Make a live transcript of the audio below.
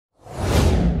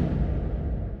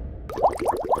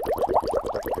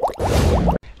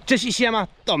Cześć i siema,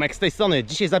 Tomek z tej strony.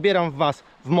 Dzisiaj zabieram was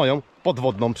w moją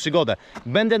podwodną przygodę.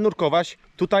 Będę nurkować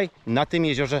tutaj na tym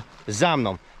jeziorze za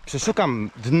mną. Przeszukam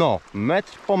dno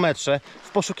metr po metrze w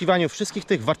poszukiwaniu wszystkich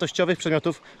tych wartościowych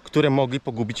przedmiotów, które mogli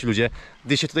pogubić ludzie,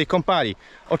 gdy się tutaj kąpali.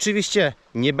 Oczywiście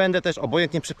nie będę też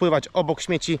obojętnie przepływać obok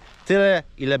śmieci. Tyle,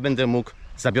 ile będę mógł,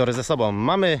 zabiorę ze sobą.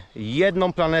 Mamy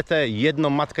jedną planetę, jedną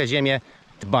matkę Ziemię.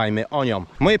 Dbajmy o nią.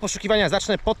 Moje poszukiwania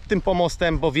zacznę pod tym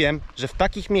pomostem, bo wiem, że w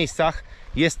takich miejscach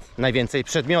jest najwięcej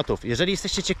przedmiotów. Jeżeli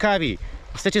jesteście ciekawi,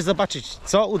 chcecie zobaczyć,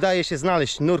 co udaje się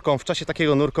znaleźć nurkom w czasie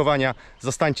takiego nurkowania,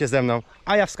 zostańcie ze mną,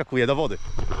 a ja wskakuję do wody.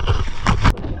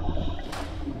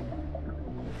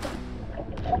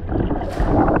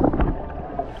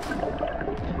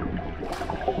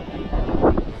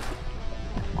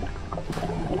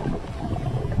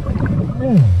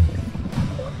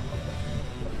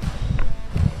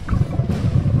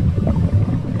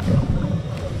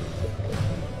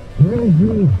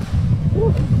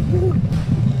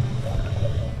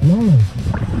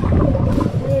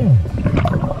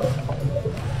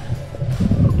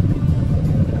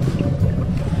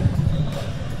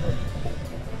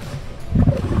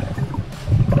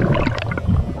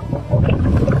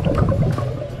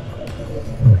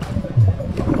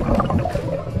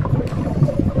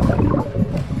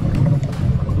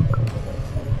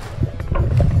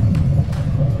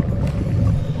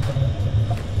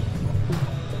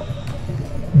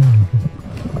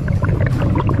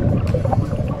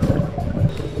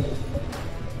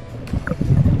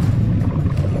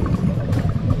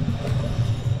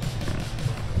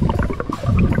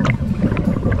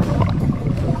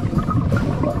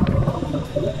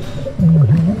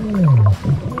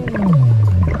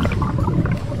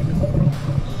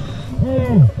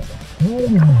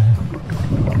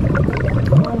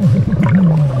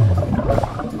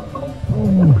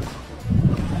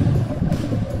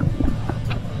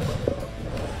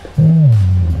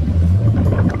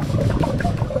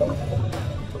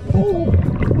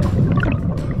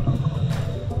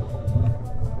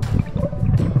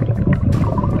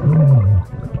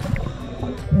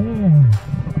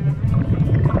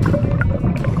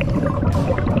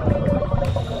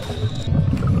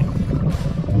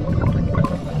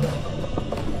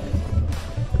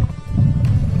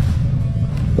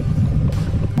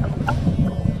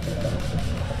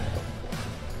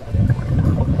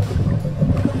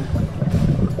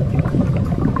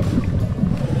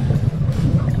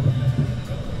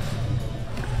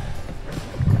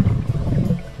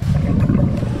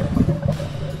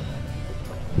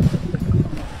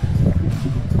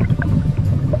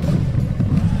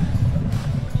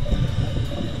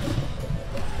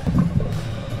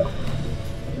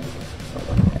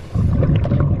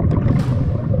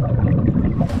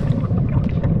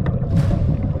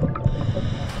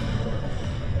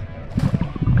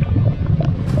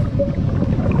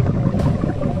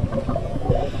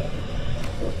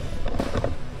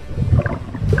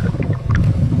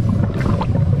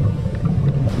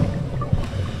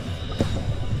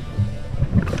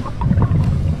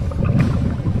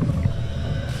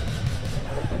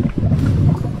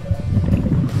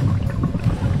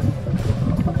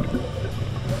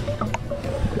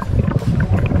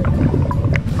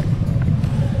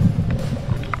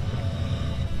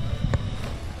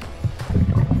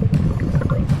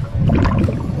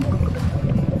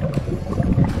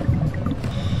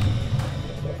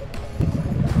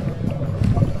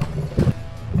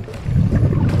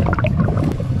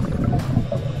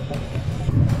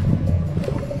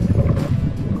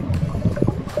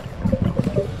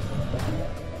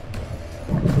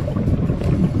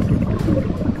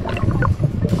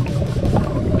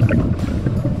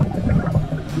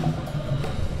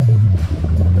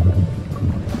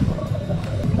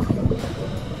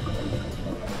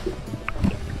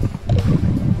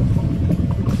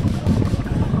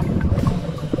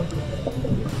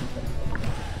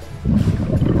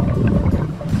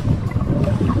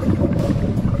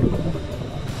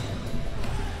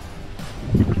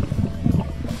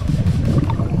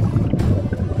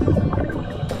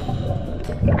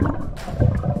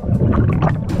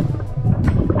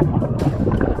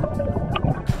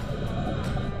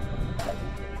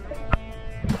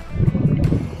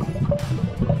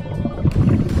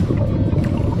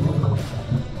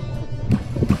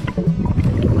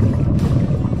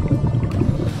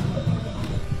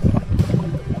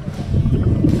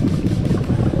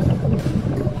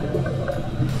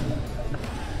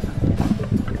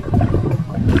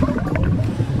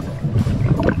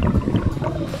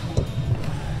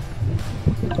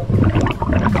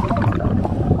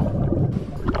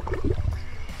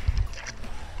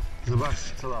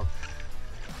 Zobaczcie co tam.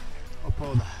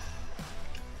 Opona.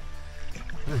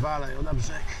 wywalę ją na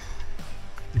brzeg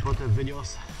i potem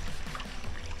wyniosę.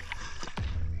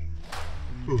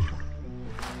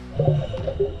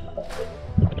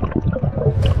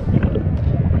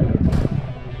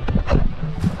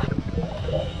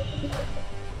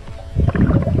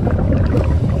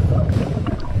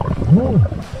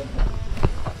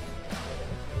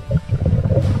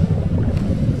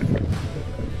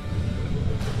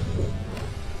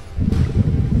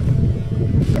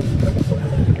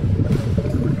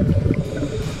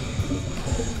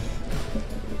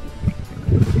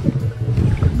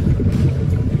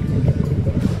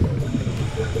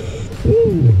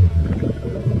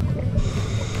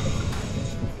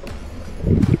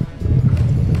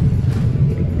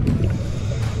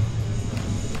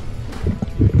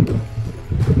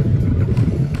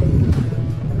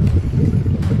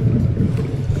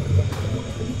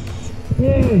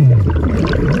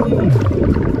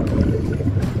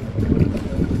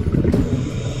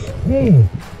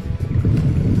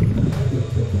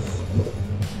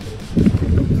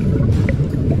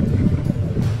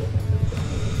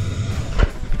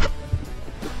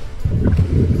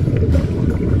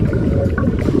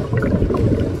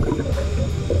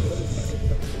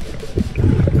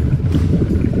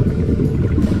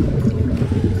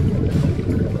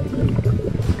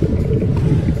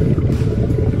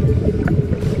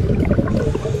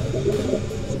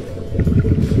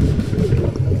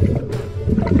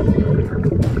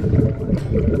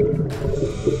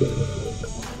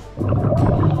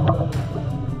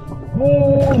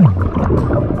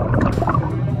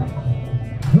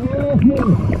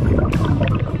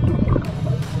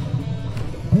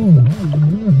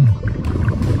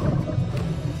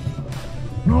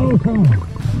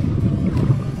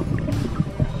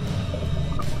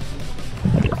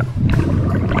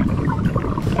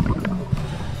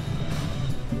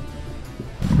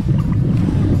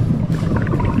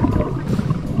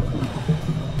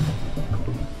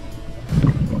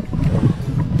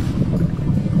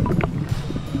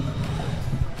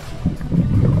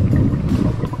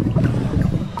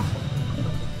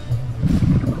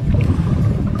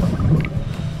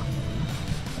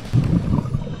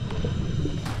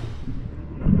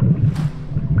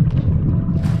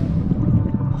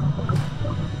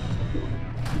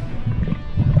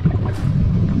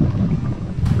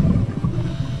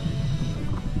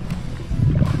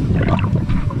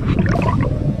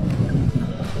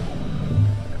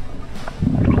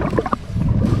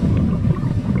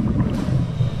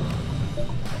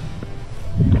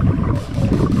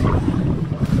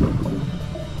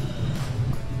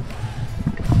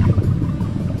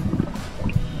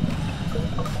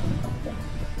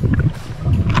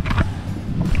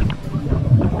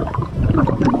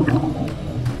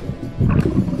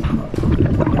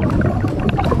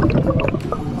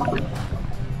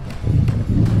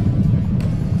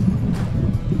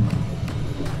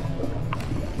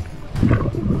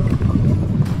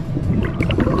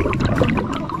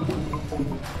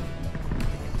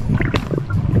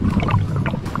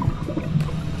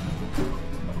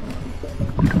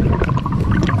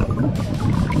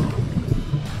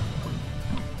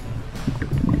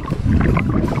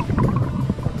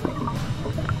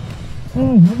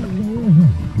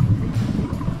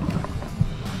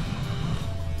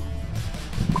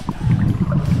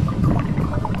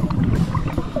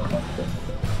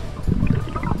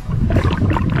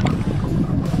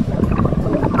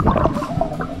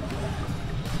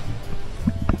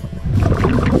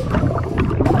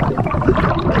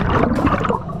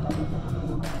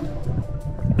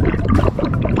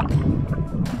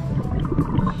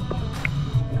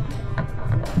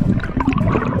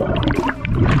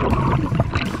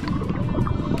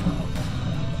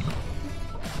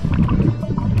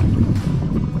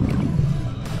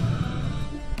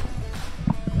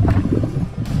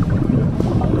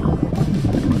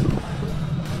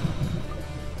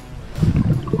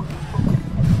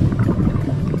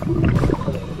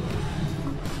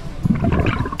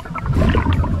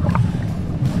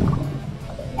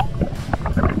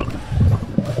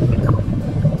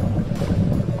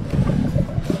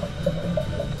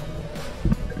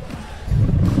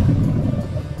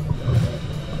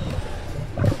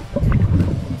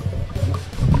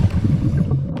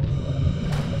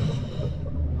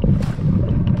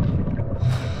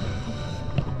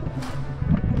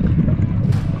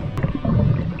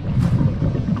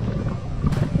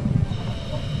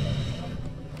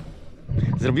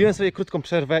 Zrobiłem sobie krótką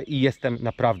przerwę i jestem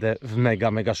naprawdę w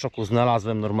mega szoku.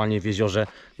 Znalazłem normalnie w jeziorze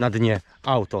na dnie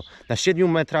auto. Na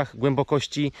 7 metrach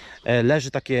głębokości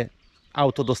leży takie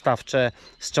auto dostawcze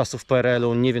z czasów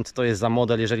PRL-u. Nie wiem, co to jest za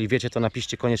model. Jeżeli wiecie, to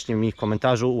napiszcie koniecznie mi w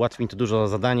komentarzu. Ułatwi mi to dużo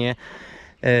zadanie.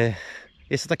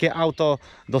 Jest to takie auto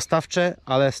dostawcze,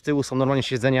 ale z tyłu są normalnie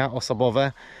siedzenia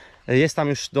osobowe. Jest tam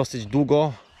już dosyć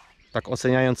długo, tak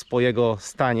oceniając po jego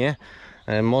stanie,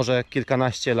 może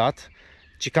kilkanaście lat.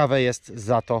 Ciekawe jest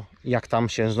za to, jak tam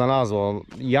się znalazło.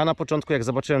 Ja na początku, jak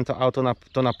zobaczyłem to auto,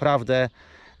 to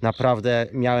naprawdę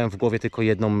miałem w głowie tylko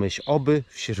jedną myśl. Oby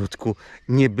w środku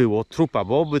nie było trupa,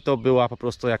 bo oby to była po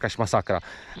prostu jakaś masakra.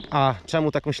 A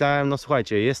czemu tak myślałem? No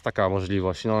słuchajcie, jest taka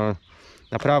możliwość. No,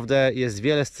 naprawdę jest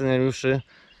wiele scenariuszy,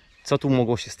 co tu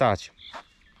mogło się stać.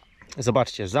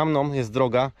 Zobaczcie, za mną jest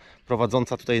droga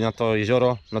prowadząca tutaj na to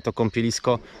jezioro, na to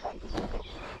kąpielisko.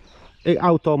 I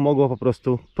auto mogło po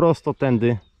prostu prosto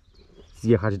tędy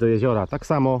zjechać do jeziora. Tak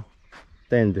samo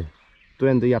tędy.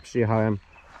 Tędy ja przyjechałem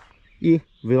i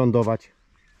wylądować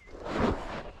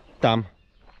tam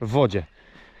w wodzie.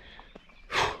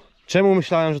 Czemu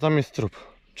myślałem, że tam jest trup?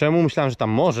 Czemu myślałem, że tam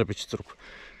może być trup?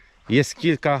 Jest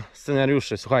kilka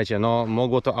scenariuszy. Słuchajcie, no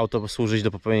mogło to auto służyć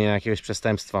do popełnienia jakiegoś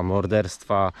przestępstwa,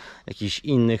 morderstwa, jakichś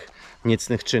innych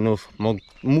niecnych czynów.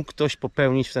 Mógł ktoś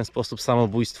popełnić w ten sposób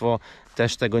samobójstwo.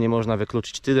 Też tego nie można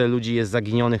wykluczyć. Tyle ludzi jest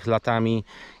zaginionych latami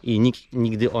i nikt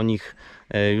nigdy o nich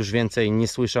już więcej nie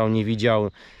słyszał, nie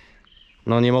widział.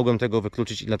 No nie mogłem tego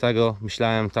wykluczyć i dlatego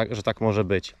myślałem, że tak może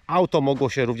być. Auto mogło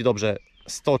się równie dobrze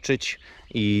stoczyć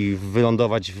i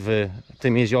wylądować w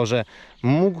tym jeziorze.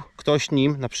 Mógł ktoś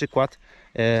nim na przykład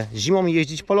zimą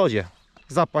jeździć po lodzie,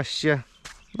 zapaść się,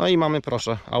 no i mamy,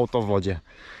 proszę, auto w wodzie.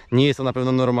 Nie jest to na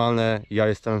pewno normalne. Ja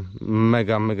jestem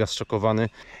mega zszokowany.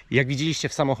 Jak widzieliście,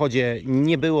 w samochodzie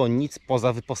nie było nic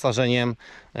poza wyposażeniem,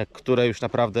 które już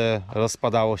naprawdę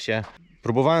rozpadało się.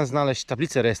 Próbowałem znaleźć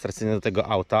tablice rejestracyjne do tego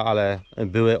auta, ale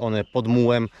były one pod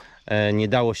mułem. Nie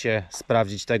dało się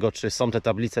sprawdzić tego, czy są te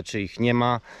tablice, czy ich nie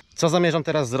ma. Co zamierzam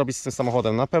teraz zrobić z tym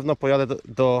samochodem? Na pewno pojadę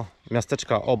do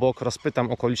miasteczka obok,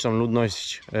 rozpytam okoliczną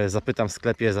ludność, zapytam w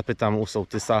sklepie, zapytam u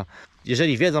sołtysa.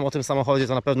 Jeżeli wiedzą o tym samochodzie,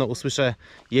 to na pewno usłyszę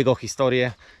jego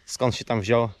historię, skąd się tam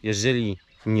wziął. Jeżeli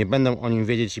nie będą o nim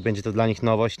wiedzieć i będzie to dla nich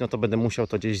nowość, no to będę musiał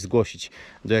to gdzieś zgłosić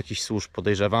do jakichś służb,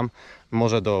 podejrzewam.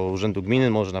 Może do urzędu gminy,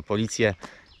 może na policję.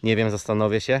 Nie wiem,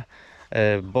 zastanowię się,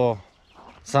 bo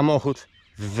samochód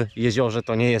w jeziorze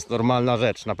to nie jest normalna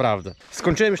rzecz, naprawdę.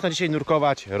 Skończyłem już na dzisiaj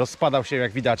nurkować, rozpadał się,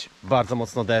 jak widać, bardzo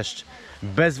mocno deszcz.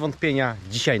 Bez wątpienia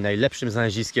dzisiaj najlepszym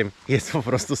znaleziskiem jest po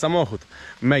prostu samochód.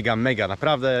 Mega,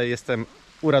 naprawdę jestem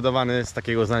uradowany z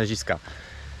takiego znaleziska.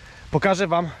 Pokażę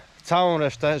Wam całą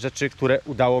resztę rzeczy, które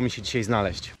udało mi się dzisiaj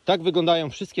znaleźć. Tak wyglądają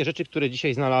wszystkie rzeczy, które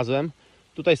dzisiaj znalazłem.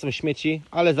 Tutaj są śmieci,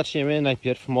 ale zaczniemy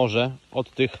najpierw może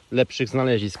od tych lepszych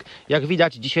znalezisk. Jak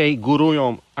widać, dzisiaj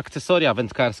górują akcesoria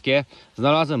wędkarskie.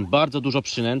 Znalazłem bardzo dużo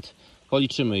przynęt.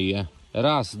 Policzymy je.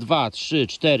 Raz, dwa, trzy,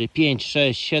 4, 5,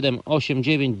 6, 7, 8,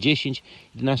 9, 10,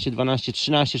 11, 12,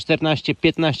 13, 14,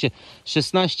 15,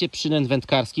 16 przynęt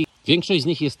wędkarskich. Większość z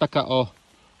nich jest taka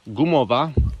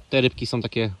gumowa. Te rybki są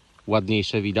takie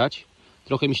ładniejsze, widać.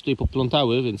 Trochę mi się tutaj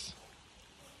poplątały, więc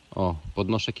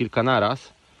podnoszę kilka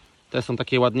naraz. Te są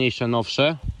takie ładniejsze,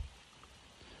 nowsze,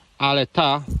 ale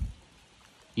ta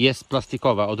jest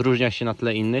plastikowa, odróżnia się na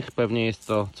tle innych. Pewnie jest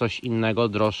to coś innego,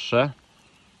 droższe.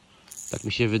 Tak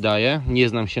mi się wydaje. Nie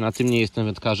znam się na tym, nie jestem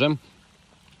wędkarzem.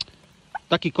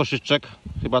 Taki koszyczek,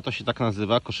 chyba to się tak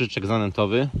nazywa, koszyczek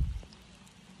zanętowy.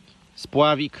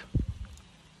 Spławik.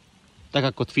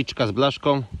 Taka kotwiczka z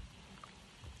blaszką.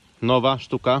 Nowa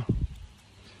sztuka.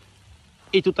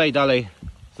 I tutaj dalej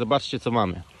zobaczcie, co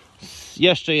mamy.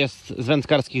 Jeszcze jest z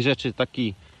wędkarskich rzeczy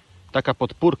taka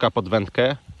podpórka pod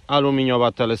wędkę,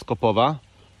 aluminiowa, teleskopowa.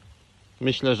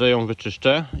 Myślę, że ją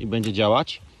wyczyszczę i będzie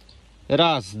działać.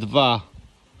 Raz,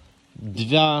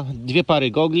 dwie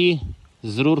pary gogli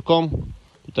z rurką.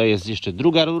 Tutaj jest jeszcze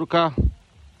druga rurka.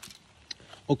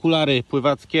 Okulary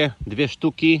pływackie, 2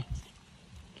 sztuki.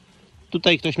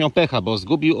 Tutaj ktoś miał pecha, bo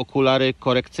zgubił okulary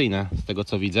korekcyjne, z tego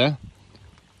co widzę.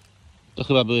 To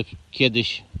chyba były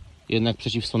kiedyś jednak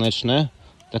przeciwsłoneczne.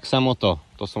 Tak samo to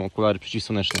są okulary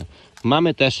przeciwsłoneczne.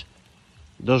 Mamy też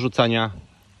do rzucania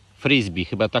frisbee,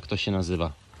 chyba tak to się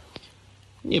nazywa.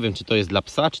 Nie wiem, czy to jest dla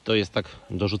psa, czy to jest tak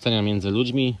do rzucania między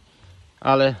ludźmi,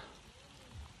 ale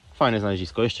fajne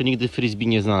znalezisko. Jeszcze nigdy frisbee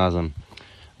nie znalazłem.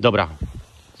 Dobra,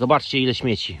 zobaczcie, ile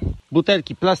śmieci.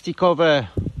 Butelki plastikowe,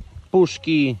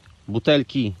 puszki,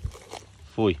 butelki.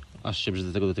 Fuj, aż się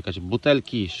brzydzę tego dotykać.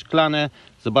 Butelki szklane.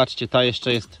 Zobaczcie, ta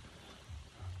jeszcze jest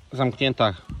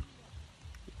zamknięta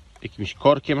jakimś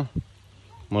korkiem.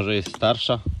 Może jest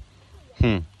starsza.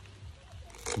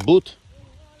 But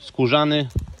skórzany,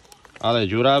 ale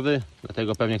dziurawy,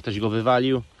 dlatego pewnie ktoś go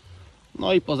wywalił.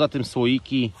 No i poza tym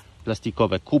słoiki,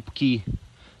 plastikowe kubki.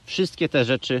 Wszystkie te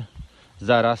rzeczy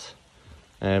zaraz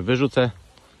wyrzucę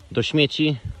do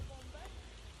śmieci.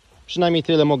 przynajmniej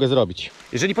tyle mogę zrobić.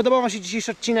 Jeżeli podobał Wam się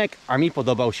dzisiejszy odcinek, a mi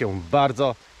podobał się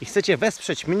bardzo i chcecie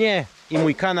wesprzeć mnie i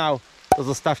mój kanał, to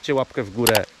zostawcie łapkę w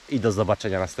górę i do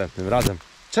zobaczenia następnym razem.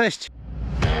 Cześć!